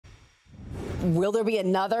Will there be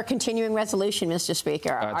another continuing resolution, Mr.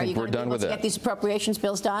 Speaker? I think we're done with that. Get these appropriations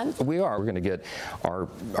bills done? We are. We're going to get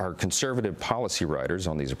our conservative policy writers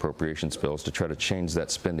on these appropriations bills to try to change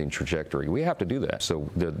that spending trajectory. We have to do that. So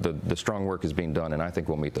the strong work is being done, and I think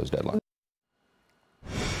we'll meet those deadlines.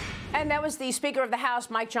 And that was the Speaker of the House,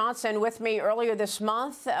 Mike Johnson, with me earlier this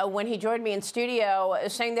month when he joined me in studio,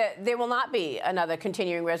 saying that there will not be another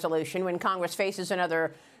continuing resolution when Congress faces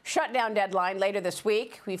another shutdown deadline later this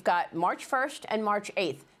week. We've got March 1st and March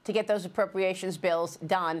 8th to get those appropriations bills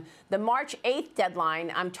done. The March 8th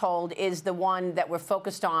deadline, I'm told, is the one that we're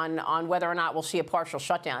focused on whether or not we'll see a partial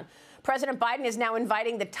shutdown. President Biden is now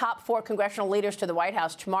inviting the top 4 congressional leaders to the White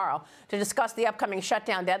House tomorrow to discuss the upcoming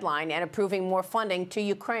shutdown deadline and approving more funding to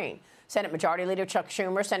Ukraine. Senate Majority Leader Chuck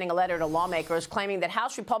Schumer sending a letter to lawmakers claiming that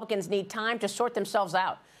House Republicans need time to sort themselves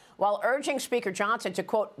out, while urging Speaker Johnson to,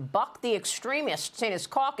 quote, buck the extremists in his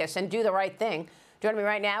caucus and do the right thing. Joining me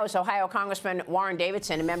right now is Ohio Congressman Warren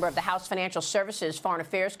Davidson, a member of the House Financial Services Foreign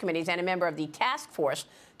Affairs Committees and a member of the Task Force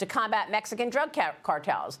to Combat Mexican Drug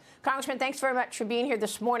Cartels. Congressman, thanks very much for being here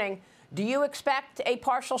this morning. Do you expect a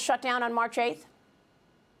partial shutdown on March 8th?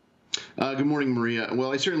 Good morning, Maria.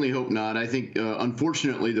 Well, I certainly hope not. I think,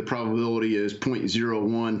 unfortunately, the probability is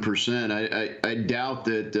 0.01%. I doubt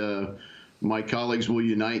that my colleagues will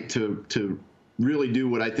unite to really do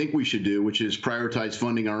what I think we should do, which is prioritize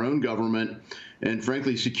funding our own government and,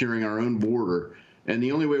 frankly, securing our own border. And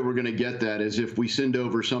the only way we're going to get that is if we send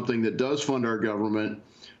over something that does fund our government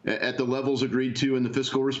at the levels agreed to in the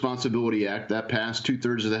Fiscal Responsibility Act. That passed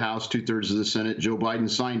 2/3 of the House, 2/3 of the Senate. Joe Biden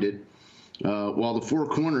signed it. While the Four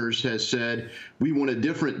Corners has said we want a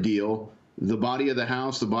different deal, the body of the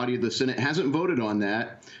House, the body of the Senate hasn't voted on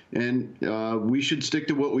that. And we should stick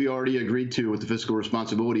to what we already agreed to with the Fiscal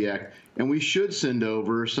Responsibility Act. And we should send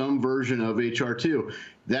over some version of H.R. 2.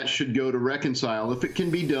 That should go to reconcile. If it can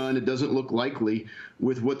be done, it doesn't look likely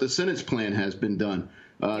with what the Senate's plan has been done.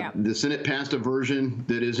 The Senate passed a version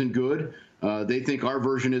that isn't good. They think our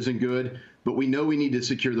version isn't good, but we know we need to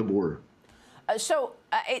secure the border.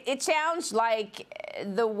 It sounds like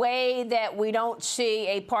the way that we don't see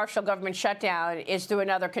a partial government shutdown is through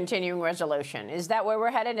another continuing resolution. Is that where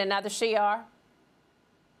we're headed, another CR?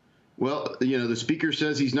 Well, you know, the Speaker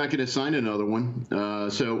says he's not going to sign another one.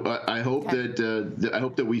 I hope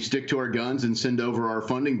that we stick to our guns and send over our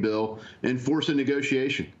funding bill and force a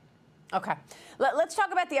negotiation. Okay. Let's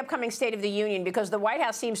talk about the upcoming State of the Union, because the White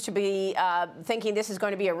House seems to be thinking this is going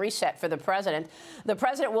to be a reset for the president. The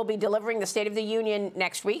president will be delivering the State of the Union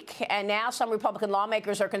next week, and now some Republican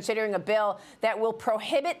lawmakers are considering a bill that will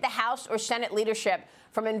prohibit the House or Senate leadership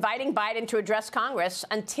from inviting Biden to address Congress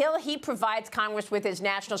until he provides Congress with his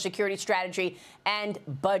national security strategy and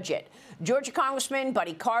budget. Georgia Congressman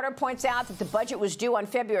Buddy Carter points out that the budget was due on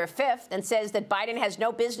February 5th and says that Biden has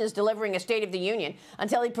no business delivering a State of the Union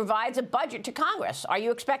until he provides a budget to Congress. Are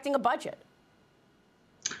you expecting a budget?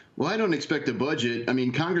 Well, I don't expect a budget. I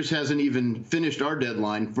mean, Congress hasn't even finished our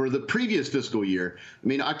deadline for the previous fiscal year. I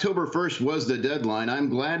mean, October 1st was the deadline. I'm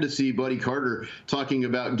glad to see Buddy Carter talking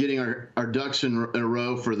about getting our ducks in a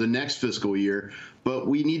row for the next fiscal year. But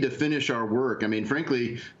we need to finish our work. I mean,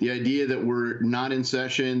 frankly, the idea that we're not in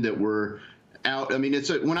session, that we're out. I mean,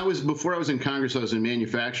 before I was in Congress, I was in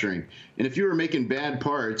manufacturing. And if you were making bad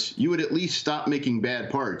parts, you would at least stop making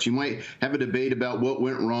bad parts. You might have a debate about what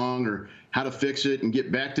went wrong or how to fix it and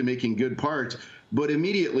get back to making good parts. But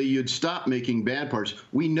immediately you'd stop making bad parts.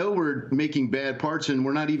 We know we're making bad parts and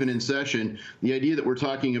we're not even in session. The idea that we're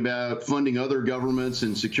talking about funding other governments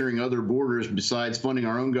and securing other borders besides funding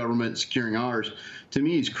our own government and securing ours, to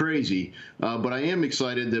me, is crazy. But I am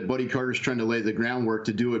excited that Buddy Carter's trying to lay the groundwork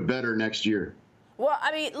to do it better next year. Well,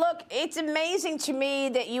 I mean, look, it's amazing to me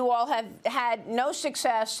that you all have had no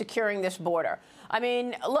success securing this border. I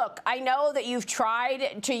mean, look, I know that you've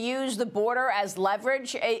tried to use the border as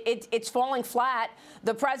leverage. It's falling flat.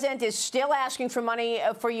 The president is still asking for money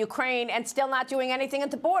for Ukraine and still not doing anything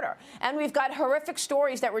at the border. And we've got horrific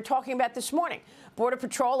stories that we're talking about this morning. Border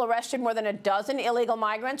Patrol arrested more than a dozen illegal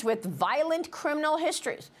migrants with violent criminal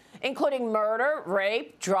histories, including murder,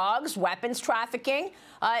 rape, drugs, weapons trafficking.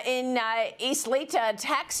 In East Lita,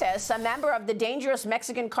 Texas, a member of the dangerous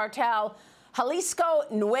Mexican cartel Jalisco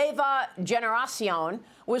Nueva Generacion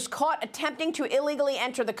was caught attempting to illegally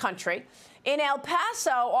enter the country. In El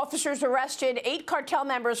Paso, officers arrested 8 cartel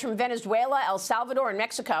members from Venezuela, El Salvador, and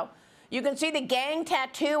Mexico. You can see the gang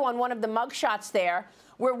tattoo on one of the mugshots there.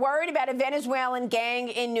 We're worried about a Venezuelan gang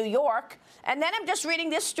in New York. And then I'm just reading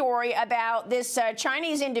this story about this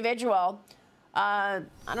Chinese individual I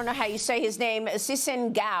don't know how you say his name,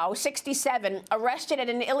 Sisin Gao, 67, arrested at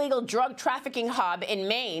an illegal drug trafficking hub in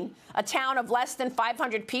Maine, a town of less than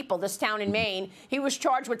 500 people, this town in Maine. He was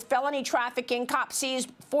charged with felony trafficking. Cops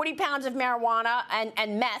seized 40 pounds of marijuana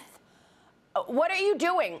and meth. What are you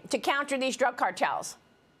doing to counter these drug cartels?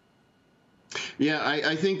 Yeah,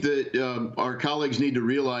 I think that our colleagues need to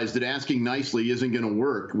realize that asking nicely isn't going to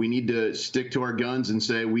work. We need to stick to our guns and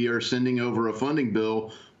say we are sending over a funding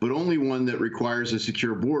bill, but only one that requires a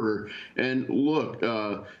secure border. And look,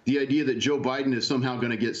 the idea that Joe Biden is somehow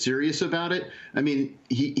going to get serious about it, I mean,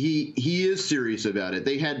 he is serious about it.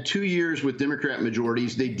 They had 2 years with Democrat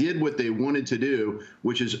majorities. They did what they wanted to do,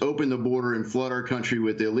 which is open the border and flood our country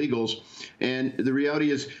with illegals. And the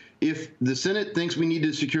reality is, if the Senate thinks we need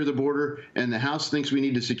to secure the border and the House thinks we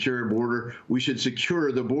need to secure a border, we should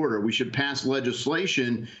secure the border. We should pass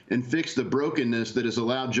legislation and fix the brokenness that has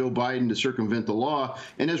allowed Joe Biden to circumvent the law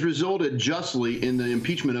and has resulted justly in the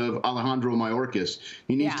impeachment of Alejandro Mayorkas.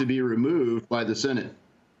 He needs to be removed by the Senate.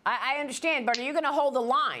 I understand, but are you going to hold the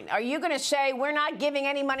line? Are you going to say we're not giving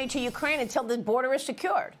any money to Ukraine until the border is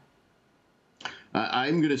secured?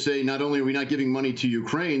 I'm going to say not only are we not giving money to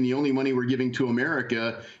Ukraine, the only money we're giving to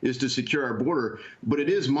America is to secure our border. But it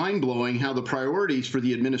is mind-blowing how the priorities for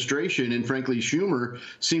the administration and, frankly, Schumer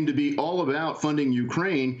seem to be all about funding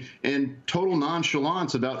Ukraine and total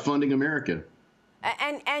nonchalance about funding America.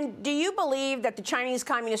 And do you believe that the Chinese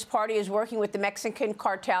Communist Party is working with the Mexican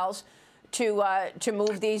cartels to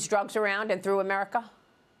move these drugs around and through America?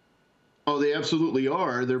 Oh, they absolutely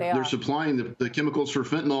are. They're supplying the chemicals for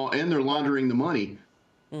fentanyl, and they're laundering the money.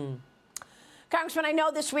 Congressman, I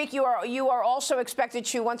know this week you are also expected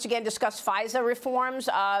to once again discuss FISA reforms.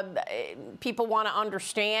 People want to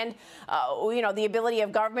understand, the ability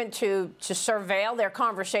of government to surveil their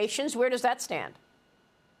conversations. Where does that stand?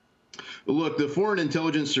 Look, the Foreign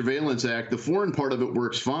Intelligence Surveillance Act, the foreign part of it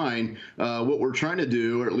works fine. What we're trying to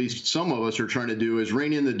do, or at least some of us are trying to do, is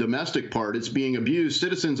rein in the domestic part. It's being abused.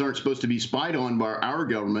 Citizens aren't supposed to be spied on by our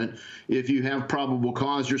government. If you have probable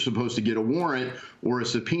cause, you're supposed to get a warrant or a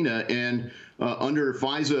subpoena. And under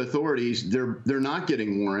FISA authorities, they're not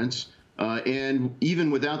getting warrants. And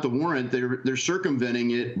even without the warrant, they're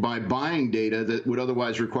circumventing it by buying data that would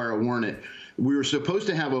otherwise require a warrant. We were supposed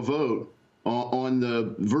to have a vote on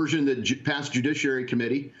the version that passed Judiciary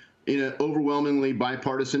Committee in an overwhelmingly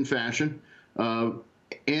bipartisan fashion.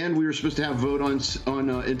 And we were supposed to have a vote on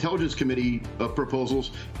Intelligence Committee proposals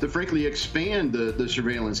to frankly expand the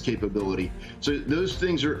surveillance capability. So those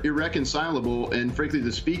things are irreconcilable. And frankly,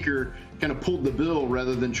 the Speaker kind of pulled the bill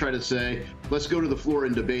rather than try to say, let's go to the floor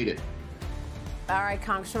and debate it. All right,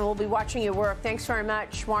 Congressman, we'll be watching your work. Thanks very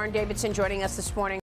much. Warren Davidson joining us this morning.